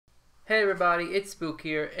Hey everybody, it's Spook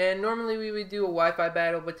here, and normally we would do a Wi-Fi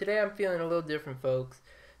battle, but today I'm feeling a little different, folks.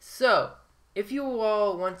 So, if you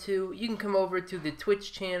all want to, you can come over to the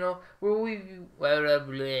Twitch channel where we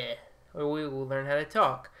will learn how to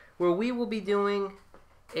talk. Where we will be doing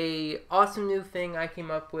a awesome new thing I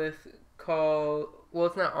came up with called, well,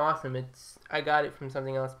 it's not awesome. I got it from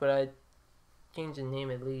something else, but I changed the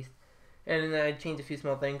name at least, and then I changed a few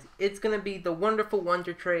small things. It's gonna be the Wonderful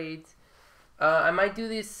Wonder Trades. I might do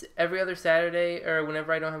this every other Saturday or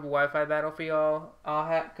whenever I don't have a Wi-Fi battle for y'all.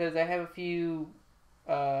 Because I have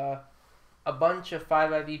a bunch of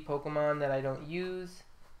 5IV Pokemon that I don't use.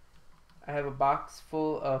 I have a box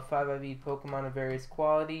full of 5IV Pokemon of various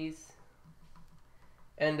qualities.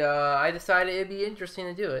 And I decided it'd be interesting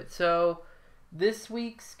to do it. So this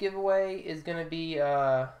week's giveaway is going to be these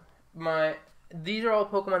are all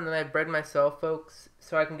Pokemon that I've bred myself, folks.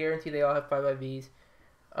 So I can guarantee they all have 5IVs.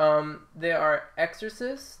 They are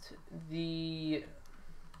Exorcist,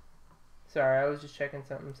 sorry, I was just checking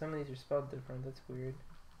something. Some of these are spelled different. That's weird.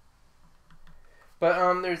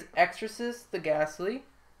 But, there's Exorcist, the Ghastly.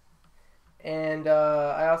 And,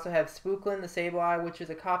 I also have Spooklin, the Sableye, which is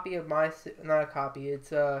a copy of not a copy,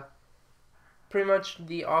 it's, pretty much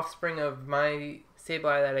the offspring of my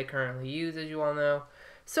Sableye that I currently use, as you all know.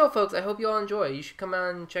 So, folks, I hope you all enjoy. You should come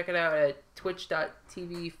out and check it out at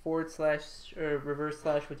twitch.tv / or /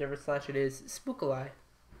 whichever slash it is, Spookaleye.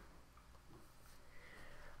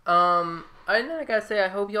 And then I gotta say, I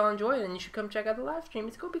hope y'all enjoy it, and you should come check out the live stream.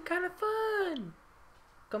 It's gonna be kind of fun.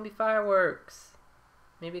 It's gonna be fireworks.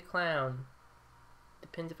 Maybe a clown.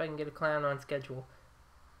 Depends if I can get a clown on schedule.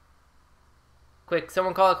 Quick,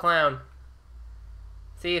 someone call a clown.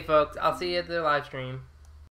 See you, folks. I'll see you at the live stream.